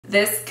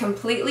This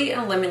completely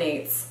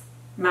eliminates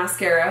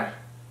mascara,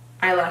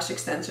 eyelash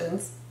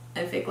extensions,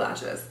 and fake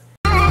lashes.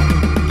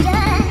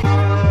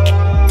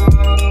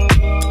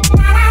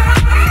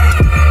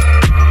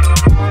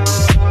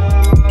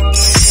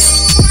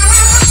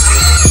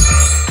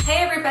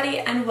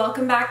 And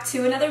welcome back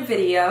to another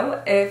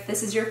video. If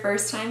this is your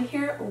first time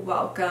here,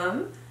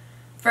 welcome.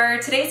 For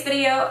today's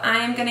video, I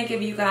am going to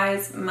give you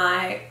guys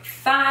my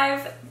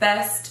 5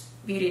 best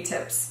beauty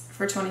tips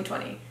for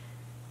 2020.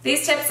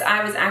 These tips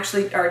I was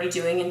actually already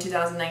doing in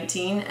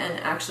 2019, and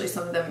actually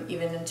some of them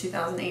even in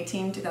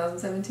 2018,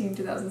 2017,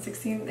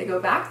 2016, they go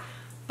back.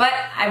 But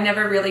I've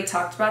never really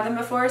talked about them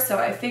before, so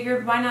I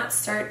figured why not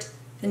start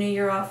the new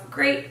year off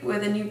great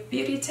with a new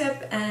beauty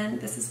tip, and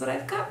this is what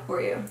I've got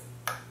for you.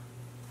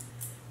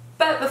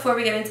 But before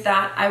we get into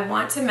that, I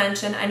want to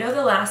mention, I know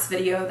the last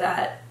video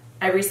that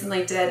I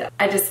recently did,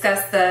 I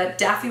discussed the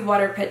DAFI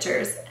water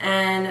pitchers,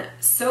 and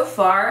so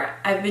far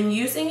I've been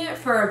using it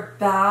for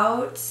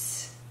about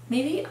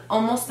maybe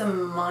almost a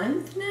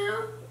month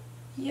now.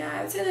 Yeah,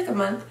 I would say like a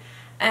month.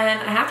 And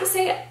I have to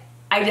say,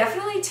 I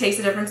definitely taste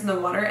a difference in the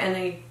water, and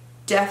I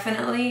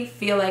definitely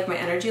feel like my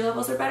energy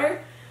levels are better.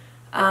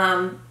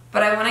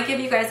 But I want to give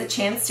you guys a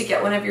chance to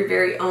get one of your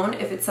very own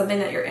if it's something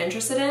that you're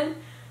interested in.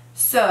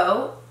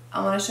 So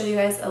I want to show you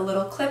guys a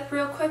little clip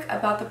real quick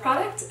about the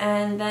product,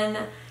 and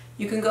then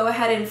you can go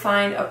ahead and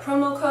find a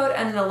promo code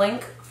and the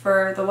link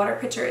for the water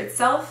pitcher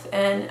itself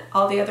and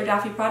all the other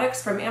DAFI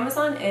products from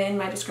Amazon in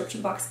my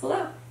description box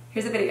below.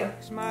 Here's the video.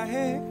 My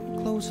hair,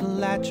 close the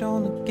latch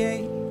on the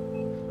gate.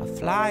 I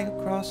fly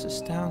across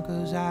this town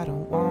cause I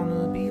don't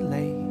wanna be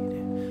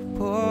late.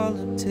 Pull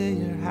up to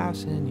your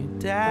house and your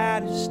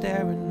dad is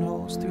staring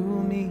holes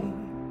through me.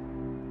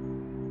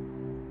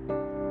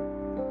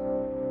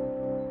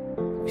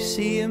 We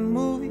see a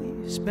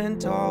movie,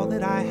 spent all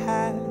that I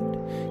had.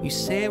 You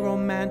say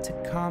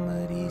romantic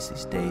comedies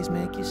these days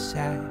make you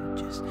sad.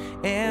 Just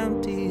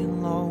empty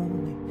and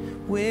lonely,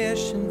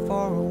 wishing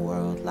for a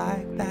world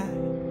like that.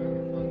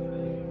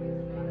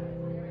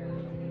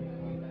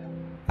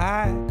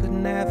 I could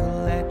never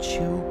let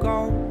you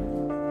go.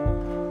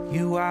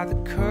 You are the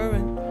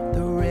current,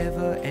 the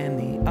river, and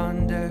the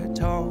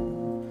undertow.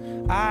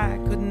 I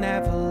could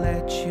never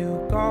let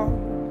you go.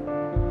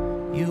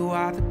 You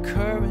are the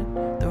current,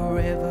 the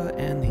river,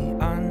 and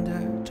the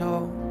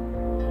undertow.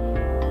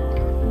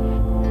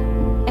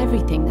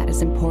 Everything that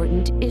is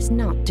important is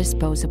not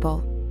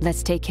disposable.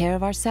 Let's take care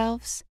of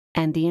ourselves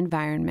and the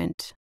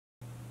environment.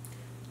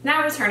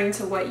 Now returning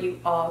to what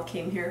you all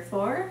came here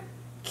for.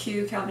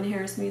 Cue Calvin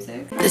Harris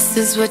music. This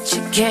is what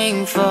you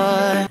came for.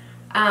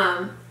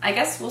 I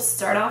guess we'll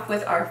start off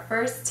with our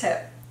first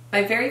tip.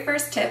 My very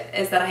first tip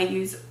is that I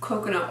use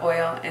coconut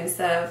oil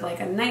instead of like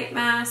a night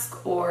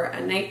mask or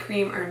a night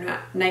cream or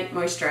night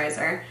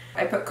moisturizer.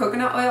 I put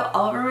coconut oil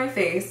all over my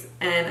face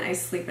and I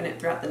sleep in it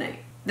throughout the night.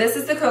 This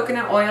is the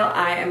coconut oil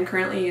I am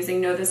currently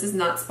using. No, this is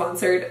not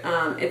sponsored.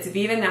 It's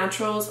Viva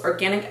Naturals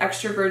Organic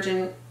Extra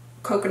Virgin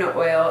Coconut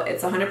Oil.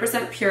 It's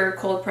 100% pure,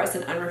 cold pressed,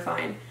 and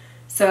unrefined.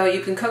 So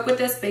you can cook with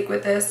this, bake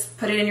with this,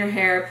 put it in your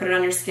hair, put it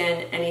on your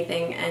skin,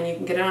 anything, and you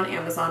can get it on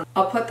Amazon.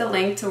 I'll put the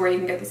link to where you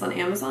can get this on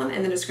Amazon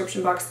in the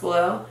description box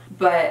below,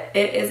 but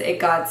it is a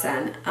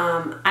godsend.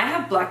 I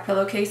have black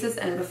pillowcases,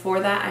 and before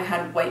that I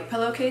had white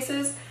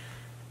pillowcases,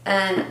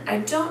 and I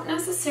don't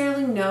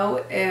necessarily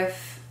know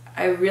if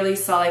I really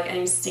saw like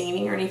any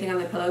staining or anything on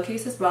the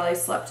pillowcases while I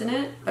slept in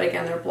it, but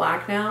again, they're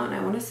black now, and I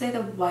want to say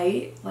the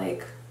white,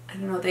 like, I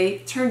don't know, they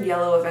turn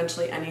yellow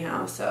eventually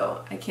anyhow,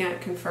 so I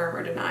can't confirm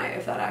or deny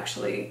if that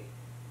actually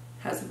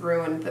has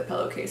ruined the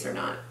pillowcase or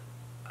not.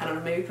 I don't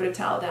know, maybe put a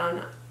towel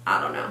down,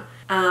 I don't know.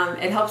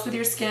 It helps with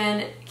your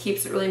skin,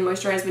 keeps it really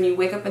moisturized. When you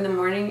wake up in the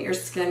morning, your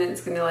skin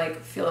is gonna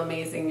like feel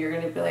amazing. You're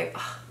gonna be like,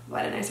 oh,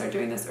 why didn't I start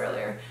doing this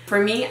earlier? For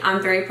me,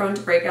 I'm very prone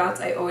to breakouts.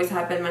 I always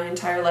have been my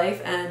entire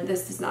life, and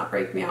this does not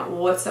break me out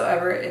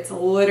whatsoever. It's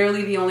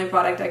literally the only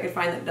product I could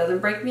find that doesn't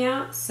break me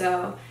out,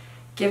 so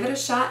give it a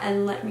shot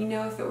and let me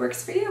know if it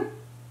works for you.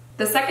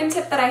 The second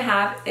tip that I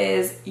have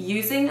is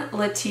using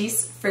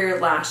Latisse for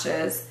your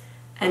lashes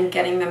and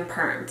getting them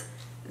permed.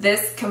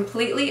 This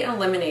completely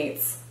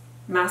eliminates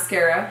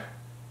mascara,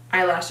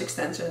 eyelash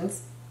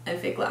extensions, and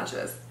fake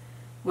lashes,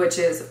 which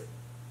is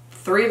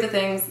 3 of the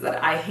things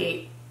that I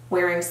hate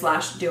wearing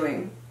 /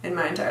 doing in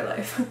my entire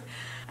life.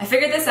 I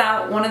figured this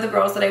out. One of the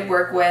girls that I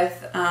work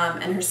with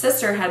and her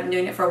sister had been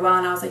doing it for a while,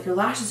 and I was like, your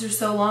lashes are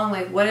so long,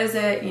 like what is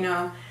it, you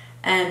know?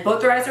 And both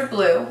their eyes are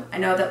blue. I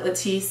know that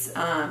Latisse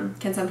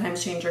can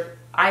sometimes change your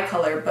eye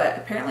color, but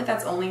apparently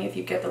that's only if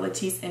you get the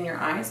Latisse in your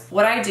eyes.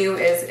 What I do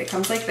is, it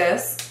comes like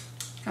this.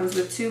 It comes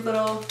with 2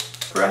 little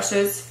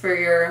brushes for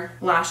your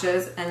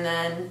lashes, and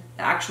then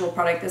the actual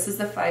product. This is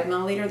the 5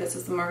 milliliter. This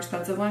is the more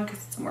expensive one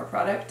because it's more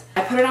product.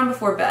 I put it on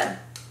before bed.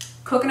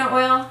 Coconut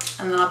oil,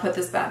 and then I'll put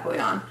this bad boy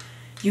on.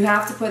 You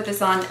have to put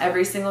this on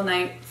every single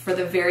night for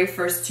the very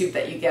first tube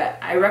that you get.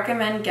 I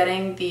recommend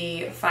getting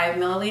the 5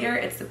 milliliter.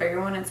 It's the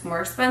bigger one. It's more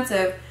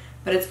expensive,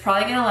 but it's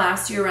probably going to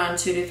last you around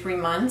 2 to 3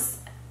 months,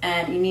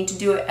 and you need to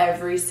do it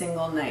every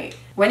single night.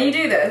 When you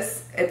do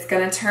this, it's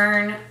going to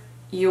turn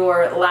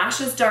your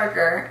lashes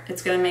darker,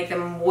 it's going to make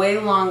them way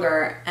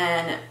longer,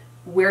 and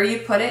where you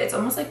put it, it's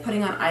almost like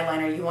putting on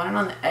eyeliner. You want it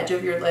on the edge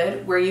of your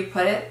lid. Where you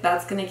put it,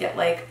 that's going to get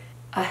like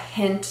a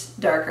hint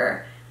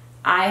darker.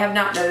 I have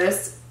not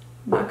noticed,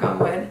 knock on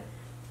wood,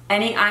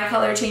 any eye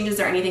color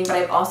changes or anything, but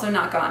I've also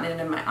not gotten it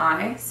in my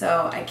eye,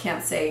 so I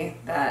can't say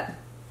that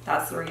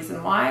that's the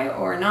reason why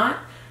or not.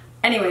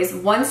 Anyways,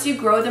 once you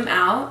grow them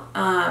out,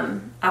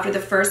 after the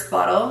first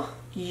bottle,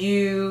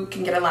 you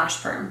can get a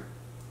lash perm.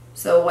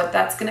 So what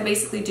that's going to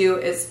basically do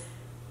is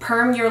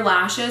perm your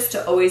lashes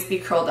to always be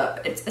curled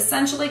up. It's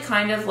essentially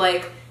kind of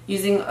like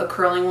using a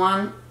curling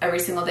wand every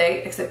single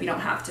day, except you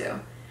don't have to.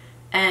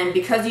 And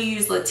because you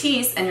use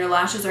Latisse and your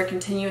lashes are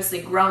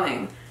continuously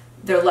growing,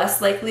 they're less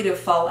likely to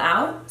fall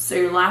out, so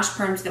your lash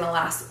perm is going to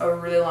last a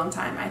really long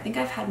time. I think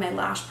I've had my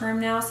lash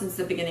perm now since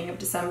the beginning of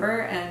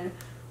December, and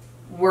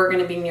we're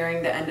going to be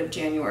nearing the end of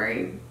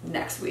January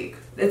next week.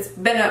 It's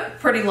been a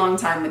pretty long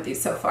time with these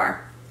so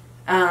far.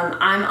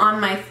 I'm on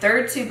my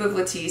third tube of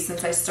Latisse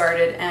since I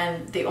started,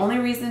 and the only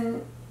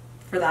reason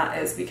for that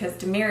is because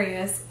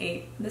Demarius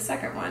ate the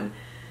second one.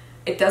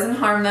 It doesn't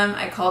harm them.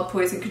 I called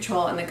poison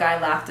control and the guy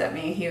laughed at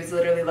me. He was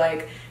literally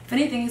like, if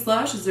anything, his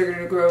lashes are going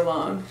to grow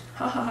long.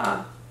 Ha ha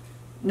ha.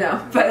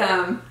 No, but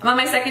I'm on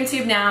my second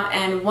tube now,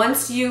 and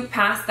once you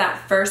pass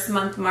that first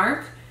month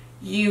mark,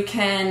 you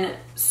can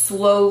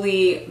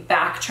slowly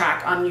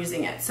backtrack on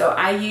using it. So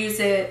I use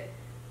it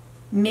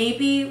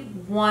maybe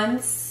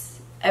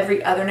once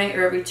every other night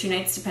or every 2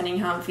 nights, depending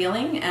how I'm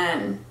feeling,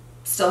 and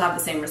still have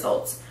the same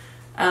results.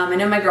 I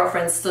know my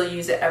girlfriends still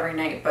use it every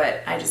night,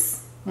 but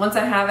once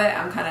I have it,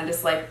 I'm kind of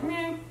just like,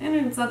 and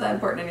it's not that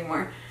important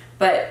anymore.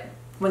 But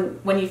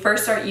when you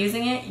first start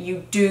using it,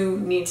 you do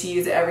need to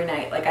use it every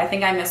night. Like, I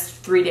think I missed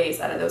 3 days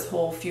out of those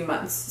whole few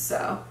months.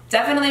 So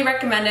definitely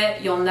recommend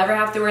it. You'll never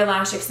have to wear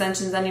lash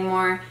extensions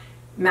anymore.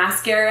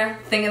 Mascara,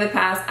 thing of the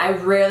past. I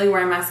rarely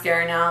wear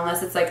mascara now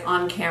unless it's like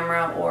on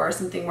camera or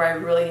something where I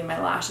really need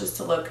my lashes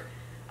to look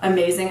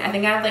amazing. I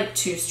think I have like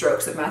 2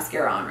 strokes of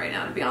mascara on right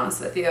now, to be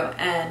honest with you.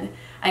 And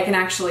I can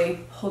actually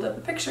hold up a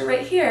picture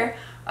right here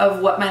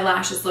of what my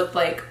lashes looked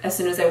like as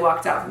soon as I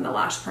walked out from the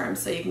lash perm,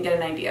 so you can get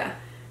an idea.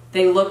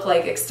 They look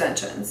like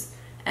extensions,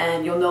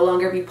 and you'll no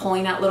longer be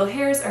pulling out little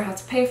hairs or have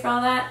to pay for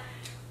all that.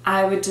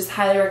 I would just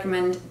highly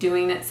recommend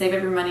doing it. Save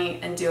every money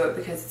and do it,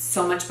 because it's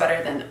so much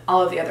better than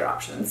all of the other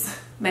options.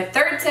 My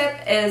third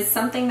tip is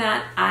something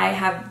that I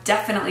have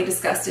definitely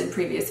discussed in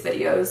previous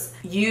videos: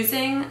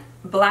 using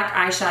black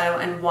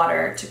eyeshadow and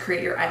water to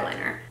create your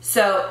eyeliner.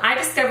 So I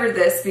discovered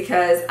this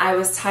because I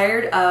was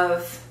tired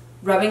of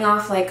rubbing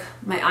off like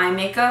my eye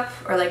makeup,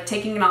 or like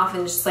taking it off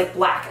and just like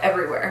black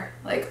everywhere,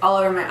 like all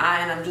over my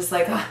eye, and I'm just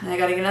like, oh, I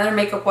gotta get another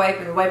makeup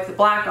wipe and wipe the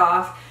black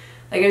off.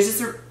 Like, it was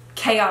just a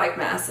chaotic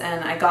mess,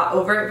 and I got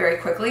over it very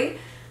quickly.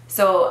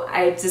 So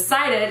I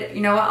decided,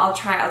 you know what, I'll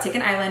take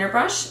an eyeliner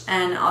brush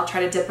and I'll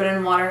try to dip it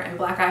in water and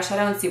black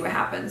eyeshadow and see what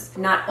happens.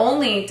 Not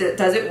only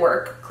does it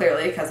work,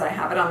 clearly, because I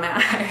have it on my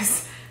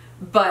eyes,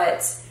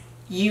 but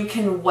you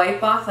can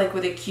wipe off like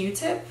with a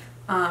Q-tip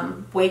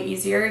way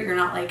easier. You're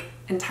not like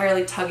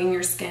entirely tugging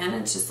your skin.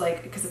 It's just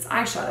like, because it's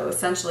eyeshadow,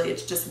 essentially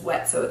it's just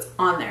wet, so it's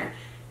on there.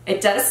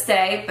 It does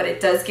stay, but it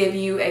does give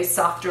you a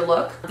softer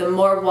look. The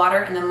more water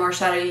and the more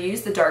shadow you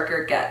use, the darker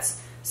it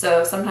gets.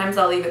 So sometimes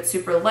I'll leave it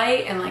super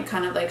light and like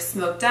kind of like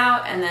smoked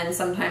out, and then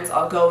sometimes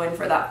I'll go in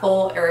for that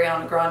full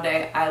Ariana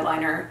Grande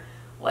eyeliner,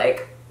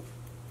 like,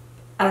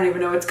 I don't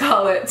even know what to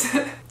call it.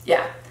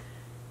 Yeah,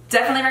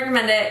 definitely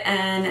recommend it,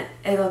 and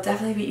it'll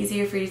definitely be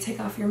easier for you to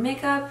take off your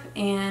makeup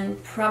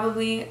and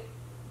probably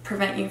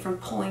prevent you from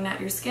pulling out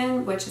your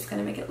skin, which is going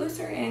to make it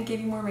looser and give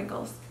you more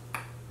wrinkles.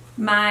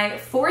 My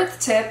fourth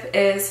tip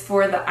is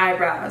for the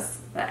eyebrows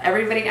that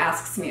everybody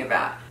asks me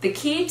about. The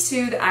key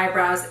to the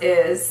eyebrows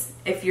is,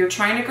 if you're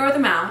trying to grow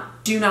them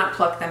out, do not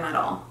pluck them at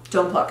all.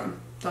 Don't pluck them.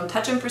 Don't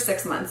touch them for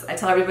 6 months. I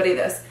tell everybody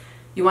this.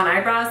 You want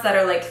eyebrows that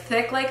are like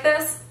thick like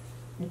this?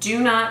 Do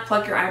not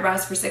pluck your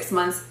eyebrows for 6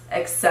 months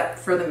except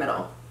for the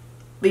middle.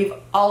 Leave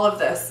all of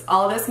this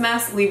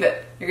mess, leave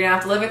it. You're gonna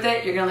have to live with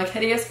it. You're gonna look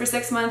hideous for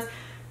 6 months.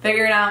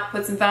 Figure it out,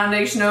 put some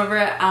foundation over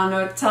it. I don't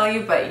know what to tell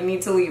you, but you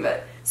need to leave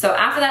it. So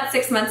after that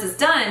 6 months is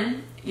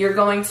done, you're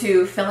going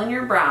to fill in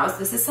your brows.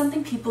 This is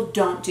something people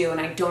don't do,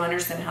 and I don't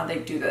understand how they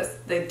do this.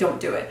 They don't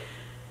do it.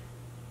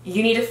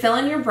 You need to fill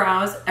in your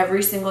brows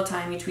every single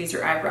time you tweeze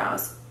your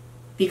eyebrows.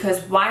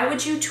 Because why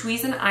would you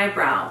tweeze an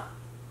eyebrow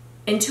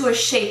into a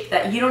shape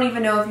that you don't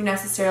even know if you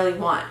necessarily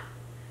want?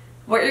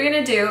 What you're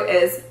gonna do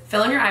is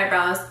fill in your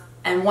eyebrows,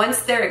 and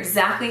once they're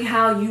exactly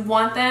how you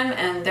want them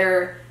and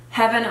they're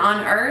heaven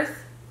on earth,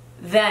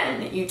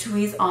 then you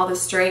tweeze all the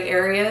stray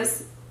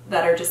areas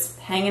that are just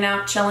hanging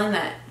out, chilling,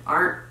 that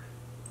aren't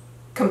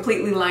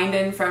completely lined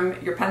in from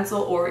your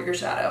pencil or your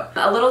shadow.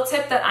 A little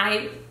tip that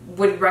I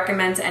would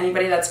recommend to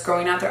anybody that's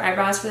growing out their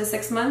eyebrows for the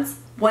 6 months: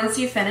 once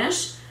you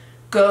finish,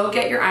 go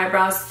get your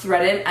eyebrows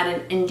threaded at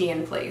an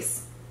Indian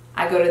place.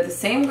 I go to the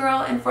same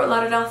girl in Fort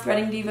Lauderdale,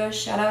 Threading Diva,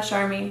 shout out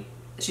Charmy.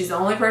 She's the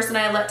only person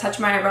I let touch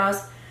my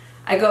eyebrows.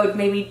 I go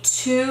maybe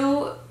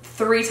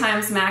 2-3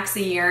 times max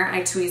a year.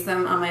 I tweeze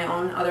them on my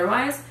own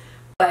otherwise.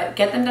 But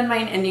get them done by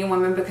an Indian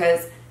woman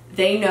because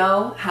they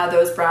know how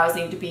those brows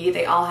need to be.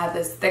 They all have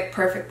those thick,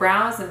 perfect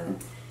brows,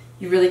 and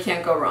you really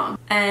can't go wrong.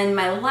 And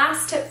my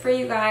last tip for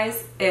you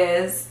guys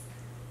is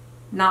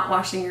not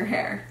washing your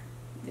hair.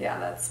 Yeah,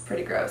 that's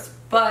pretty gross.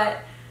 But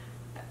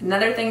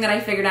another thing that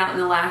I figured out in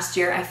the last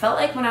year, I felt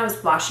like when I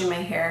was washing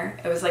my hair,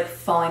 it was like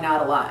falling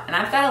out a lot. And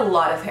I've got a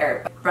lot of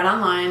hair. But I read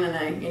online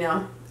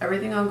and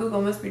everything on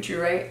Google must be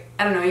true, right?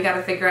 I don't know, you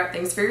gotta figure out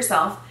things for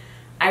yourself.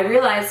 I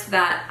realized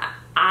that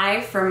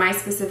for my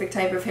specific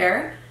type of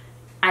hair,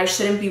 I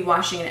shouldn't be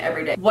washing it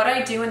every day. What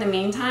I do in the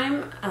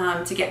meantime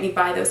to get me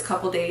by those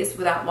couple days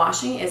without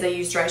washing is I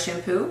use dry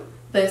shampoo.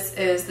 This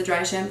is the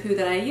dry shampoo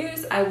that I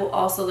use. I will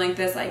also link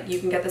this. You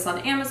can get this on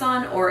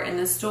Amazon or in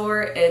the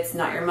store. It's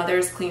Not Your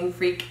Mother's Clean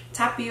Freak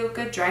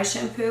Tapioca Dry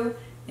Shampoo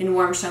in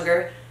Warm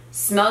Sugar.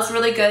 Smells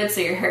really good,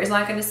 so your hair is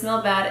not going to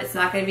smell bad. It's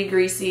not going to be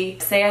greasy.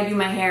 Say I do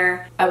my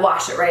hair, I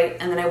wash it, right?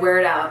 And then I wear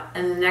it out.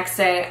 And the next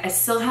day, I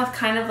still have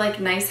kind of like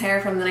nice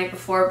hair from the night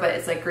before, but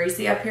it's like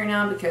greasy up here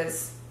now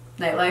because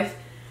nightlife.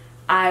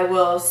 I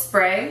will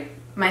spray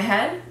my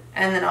head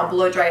and then I'll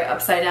blow dry it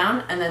upside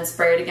down and then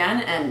spray it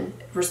again, and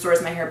it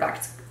restores my hair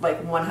back to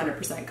like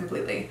 100%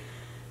 completely.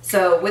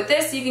 So with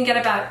this, you can get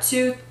about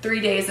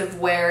 2-3 days of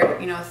wear,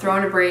 throw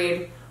in a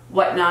braid,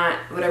 whatnot,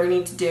 whatever you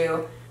need to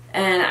do.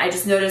 And I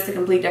just noticed a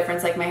complete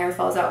difference. Like my hair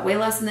falls out way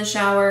less in the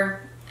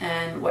shower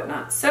and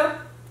whatnot. So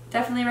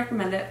definitely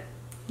recommend it.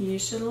 You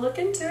should look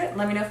into it.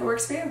 Let me know if it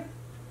works for you.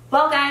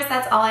 Well guys,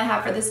 that's all I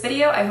have for this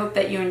video. I hope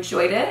that you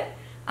enjoyed it.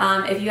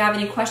 If you have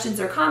any questions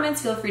or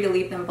comments, feel free to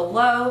leave them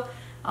below.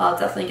 I'll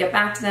definitely get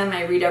back to them.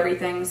 I read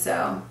everything,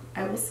 so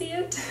I will see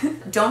it.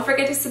 Don't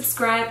forget to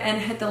subscribe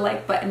and hit the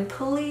like button,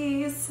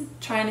 please.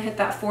 Trying to hit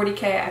that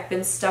 40K. I've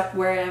been stuck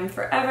where I am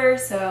forever,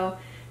 so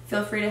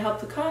feel free to help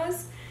the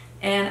cause.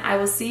 And I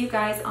will see you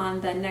guys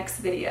on the next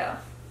video.